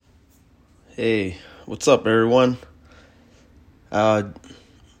Hey, what's up, everyone? Uh,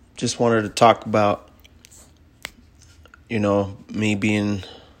 just wanted to talk about, me being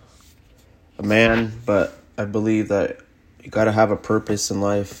a man, but I believe that you gotta have a purpose in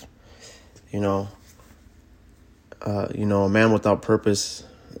life. A man without purpose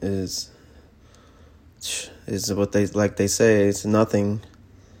is what they say. It's nothing.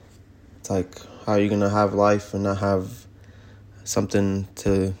 It's like, how are you gonna have life and not have something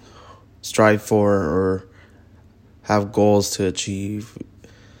to strive for or have goals to achieve?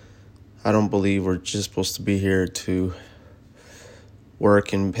 I don't believe we're just supposed to be here to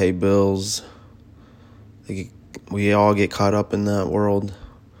work and pay bills. We all get caught up in that world.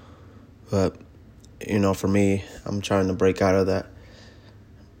 But, for me, I'm trying to break out of that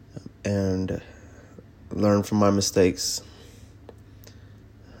and learn from my mistakes.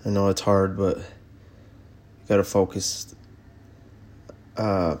 I know it's hard, but you gotta focus.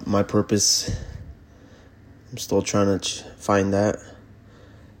 My purpose, I'm still trying to find that.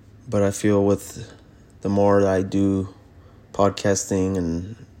 But I feel with the more that I do podcasting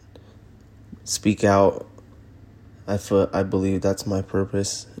and speak out, I believe that's my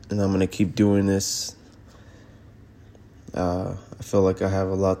purpose, and I'm gonna keep doing this. I feel like I have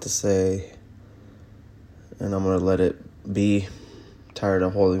a lot to say, and I'm gonna let it be. I'm tired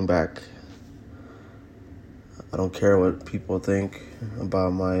of holding back. I don't care what people think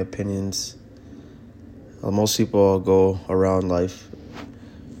about my opinions. Most people go around life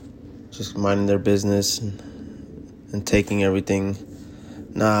just minding their business and taking everything.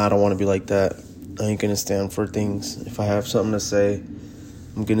 Nah, I don't want to be like that. I ain't gonna stand for things. If I have something to say,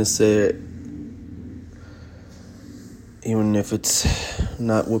 I'm gonna say it, even if it's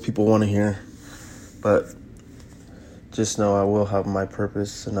not what people want to hear. But just know I will have my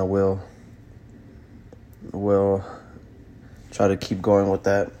purpose, and I will try to keep going with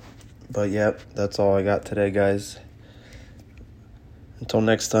that. But yep, that's all I got today, guys. Until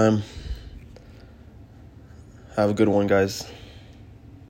next time, have a good one, guys.